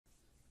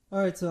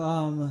Alright,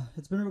 so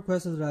it's been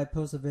requested that I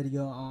post a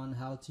video on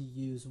how to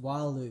use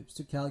while loops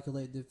to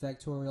calculate the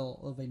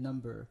factorial of a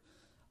number.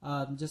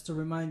 Just to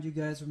remind you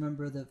guys,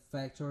 remember that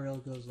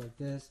factorial goes like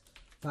this.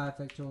 5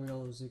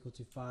 factorial is equal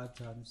to 5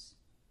 times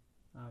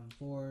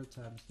 4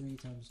 times 3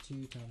 times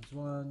 2 times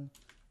 1.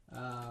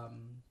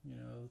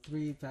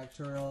 3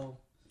 factorial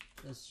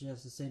is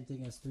just the same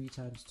thing as 3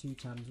 times 2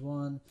 times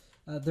 1.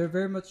 They're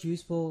very much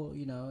useful,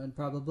 in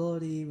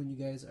probability when you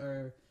guys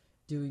are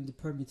doing the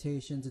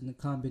permutations and the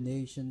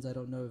combinations. I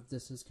don't know if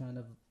this is kind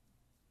of,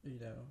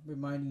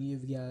 reminding you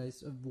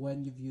guys of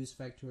when you've used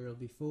factorial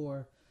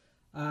before.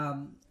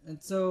 And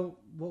so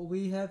what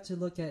we have to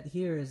look at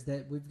here is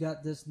that we've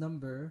got this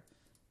number,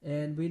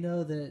 and we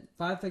know that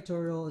 5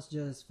 factorial is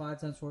just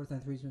 5 times 4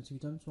 times 3 times 2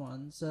 times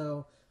 1.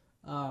 So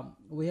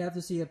we have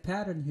to see a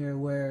pattern here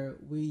where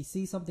we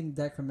see something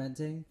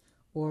decrementing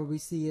or we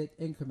see it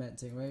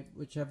incrementing, right?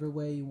 Whichever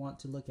way you want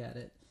to look at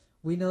it.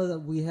 We know that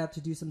we have to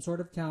do some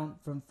sort of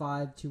count from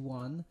 5 to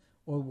 1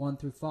 or 1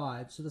 through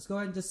 5. So let's go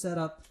ahead and just set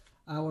up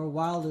our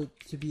while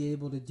loop to be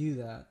able to do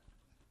that.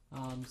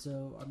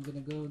 So I'm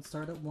going to go and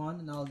start at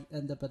 1 and I'll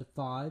end up at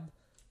 5.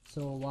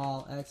 So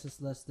while x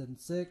is less than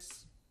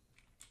 6.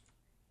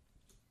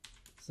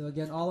 So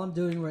again, all I'm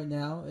doing right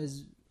now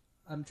is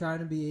I'm trying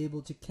to be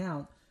able to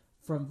count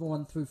from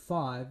 1 through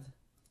 5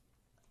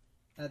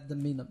 at the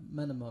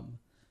minimum.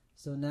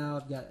 So now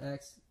I've got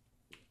x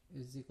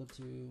is equal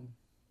to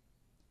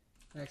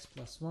x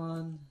plus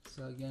 1.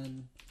 So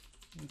again,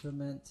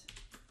 increment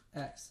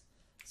x.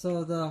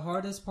 So the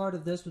hardest part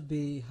of this would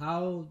be,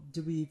 how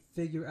do we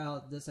figure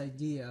out this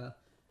idea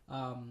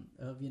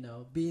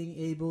of being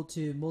able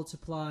to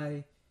multiply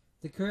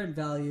the current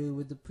value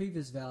with the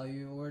previous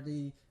value, or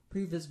the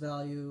previous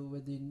value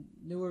with the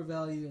newer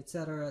value,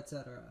 etc.,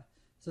 etc.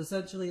 So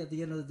essentially, at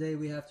the end of the day,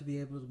 we have to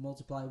be able to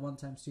multiply 1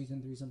 times 2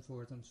 times 3 times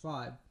 4 times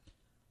 5.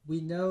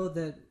 We know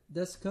that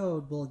this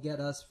code will get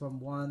us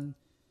from 1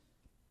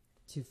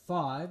 to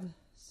 5.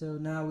 So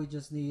now we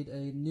just need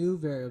a new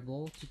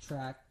variable to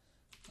track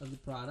of the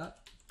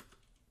product.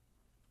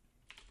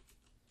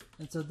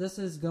 And so this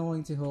is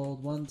going to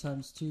hold 1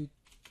 times 2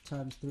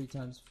 times 3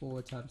 times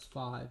 4 times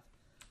 5.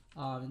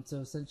 And so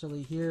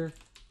essentially here,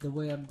 the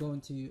way I'm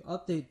going to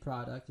update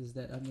product is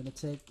that I'm going to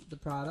take the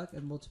product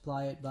and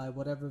multiply it by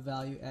whatever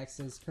value x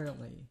is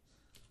currently.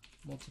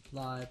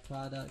 Multiply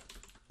product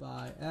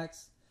by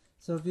x.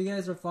 So if you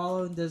guys are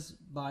following this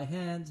by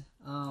hand,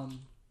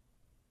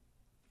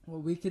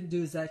 what we can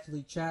do is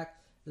actually track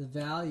the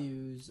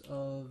values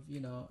of,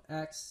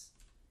 x,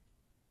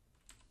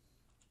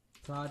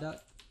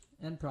 product,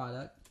 and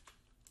product.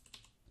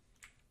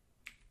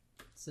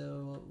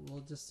 So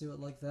we'll just do it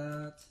like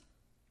that.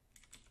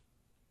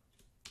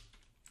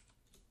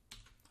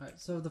 Alright,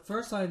 so the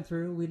first line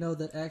through, we know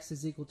that x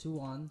is equal to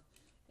 1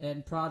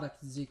 and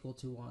product is equal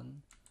to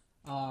 1.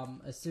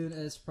 As soon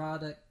as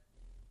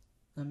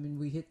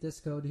we hit this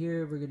code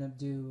here, we're going to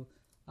do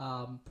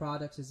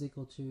product is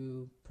equal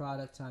to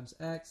product times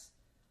x,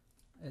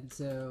 and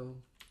so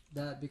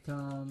that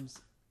becomes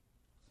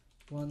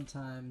 1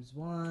 times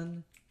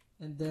 1,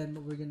 and then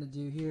what we're going to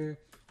do here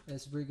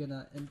is we're going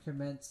to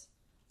increment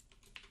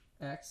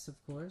x, of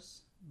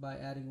course, by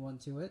adding 1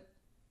 to it.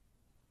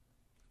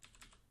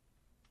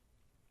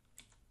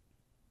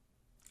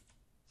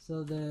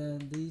 So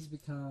then these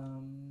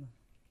become,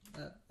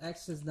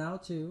 x is now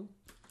 2,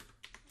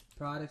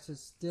 product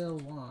is still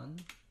 1.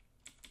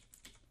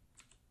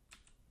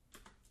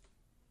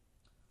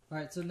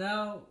 Alright, so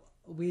now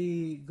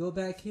we go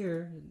back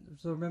here.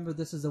 So remember,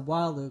 this is a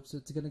while loop, so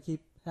it's going to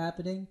keep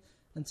happening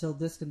until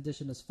this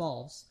condition is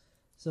false.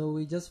 So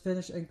we just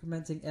finished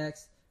incrementing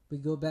x, we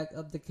go back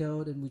up the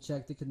code and we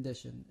check the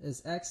condition.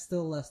 Is x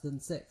still less than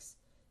 6?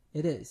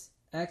 It is.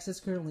 X is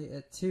currently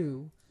at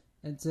 2.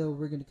 And so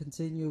we're going to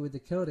continue with the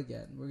code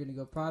again. We're going to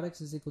go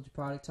product is equal to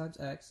product times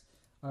x.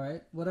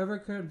 Alright, whatever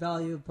current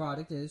value of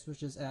product is,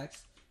 which is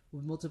x, we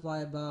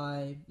multiply it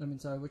by,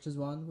 which is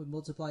 1, we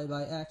multiply it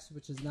by x,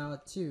 which is now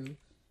at 2.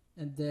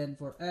 And then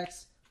for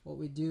x, what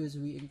we do is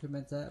we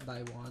increment that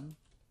by 1.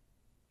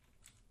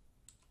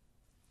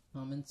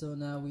 And so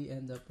now we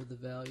end up with the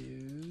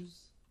values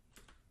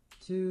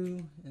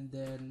 2, and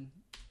then,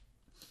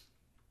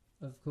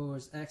 of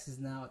course, x is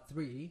now at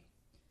 3.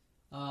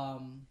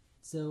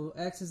 So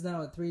x is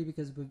now at 3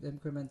 because we've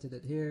incremented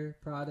it here.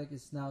 Product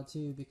is now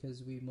 2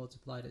 because we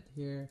multiplied it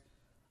here.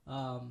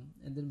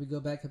 And then we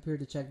go back up here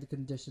to check the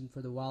condition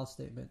for the while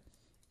statement.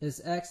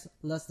 Is x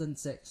less than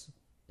 6?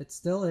 It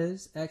still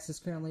is. X is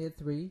currently at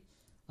 3.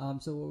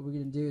 So what we're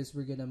going to do is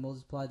we're going to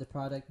multiply the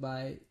product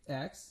by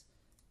x.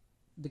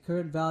 The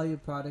current value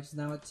of product is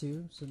now at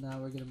 2. So now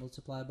we're going to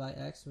multiply by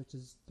x, which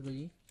is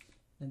 3.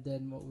 And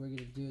then what we're going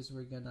to do is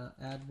we're going to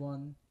add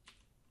 1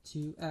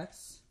 to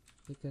x.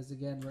 Because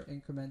again, we're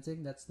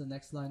incrementing. That's the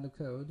next line of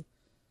code.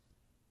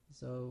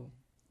 So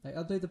I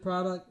update the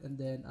product and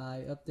then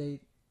I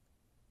update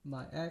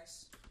my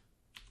x.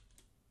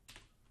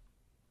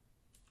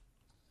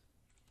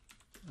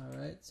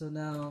 Alright, so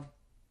now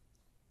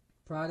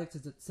product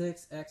is at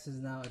 6, x is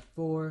now at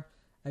 4.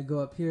 I go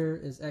up here,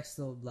 is x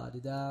still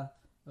blah-de-da?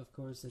 Of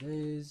course it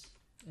is.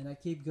 And I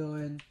keep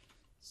going,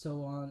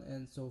 so on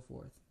and so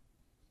forth.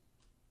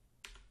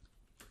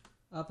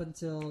 Up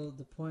until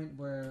the point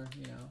where,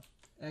 you know,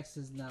 x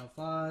is now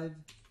 5.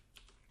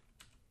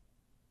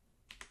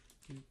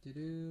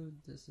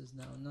 This is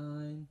now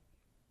 9.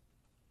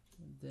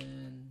 And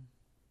then,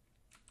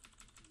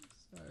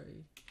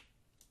 sorry,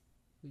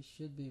 we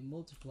should be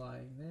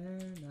multiplying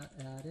there, not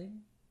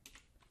adding.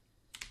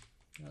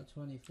 Now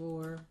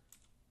 24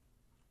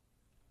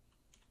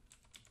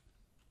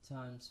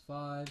 times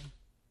 5.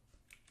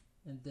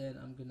 And then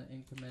I'm going to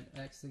increment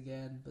x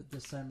again, but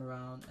this time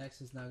around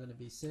x is now going to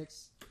be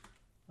 6.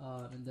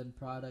 And then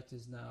product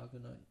is now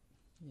going to,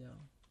 you know,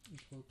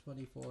 equal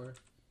 24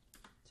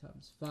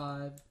 times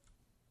 5.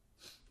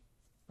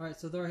 Alright,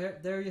 so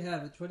there you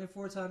have it,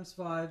 24 times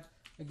 5.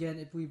 Again,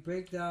 if we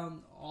break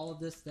down all of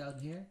this down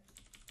here,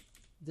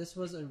 this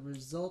was a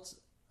result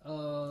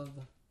of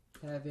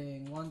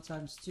having 1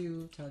 times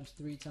 2 times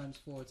 3 times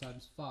 4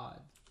 times 5.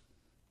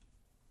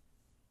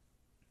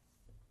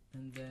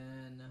 And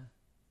then,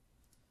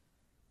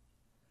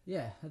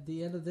 yeah, at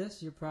the end of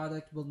this, your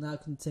product will now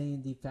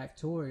contain the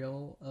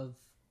factorial of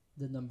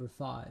the number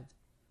 5.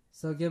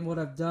 So again, what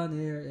I've done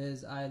here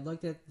is I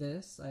looked at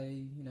this,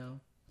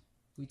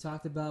 we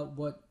talked about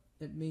what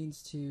it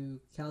means to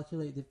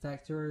calculate the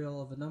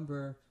factorial of a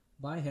number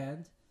by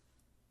hand.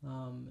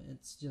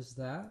 It's just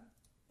that.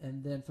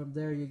 And then from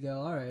there you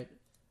go, alright,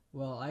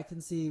 well, I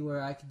can see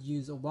where I could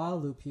use a while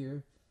loop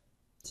here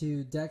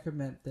to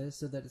decrement this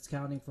so that it's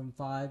counting from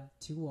 5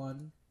 to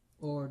 1,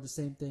 or the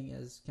same thing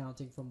as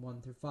counting from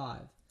 1 through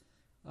 5.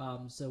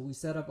 So we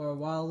set up our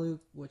while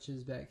loop, which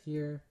is back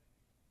here,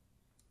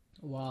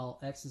 while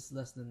x is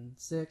less than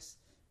 6,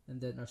 and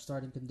then our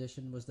starting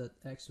condition was that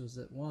x was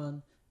at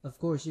 1. Of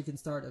course, you can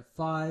start at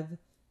 5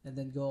 and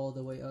then go all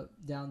the way up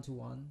down to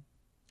 1.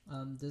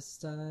 This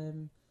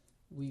time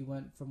we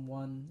went from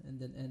 1 and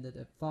then ended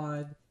at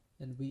 5,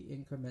 and we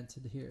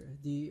incremented here.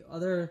 The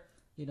other,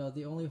 the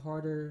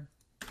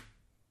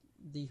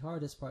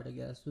hardest part, I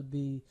guess, would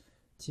be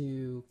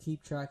to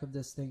keep track of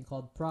this thing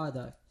called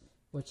product,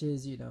 which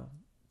is,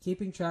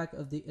 keeping track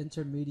of the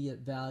intermediate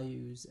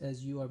values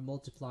as you are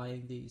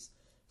multiplying these.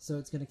 So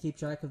it's going to keep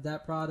track of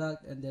that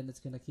product, and then it's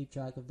going to keep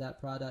track of that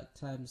product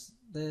times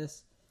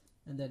this,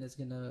 and then it's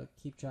going to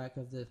keep track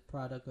of the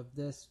product of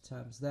this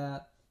times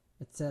that,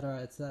 etc.,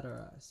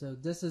 etc. So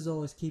this is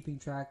always keeping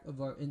track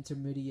of our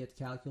intermediate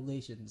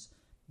calculations.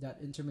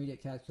 That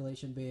intermediate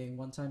calculation being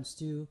 1 times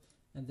 2,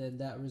 and then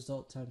that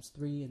result times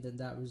 3, and then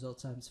that result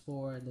times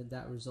 4, and then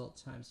that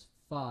result times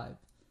 5.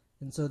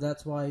 And so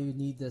that's why you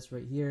need this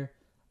right here.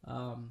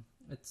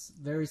 It's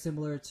very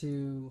similar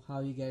to how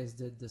you guys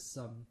did this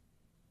sum.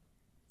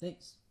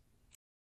 Thanks.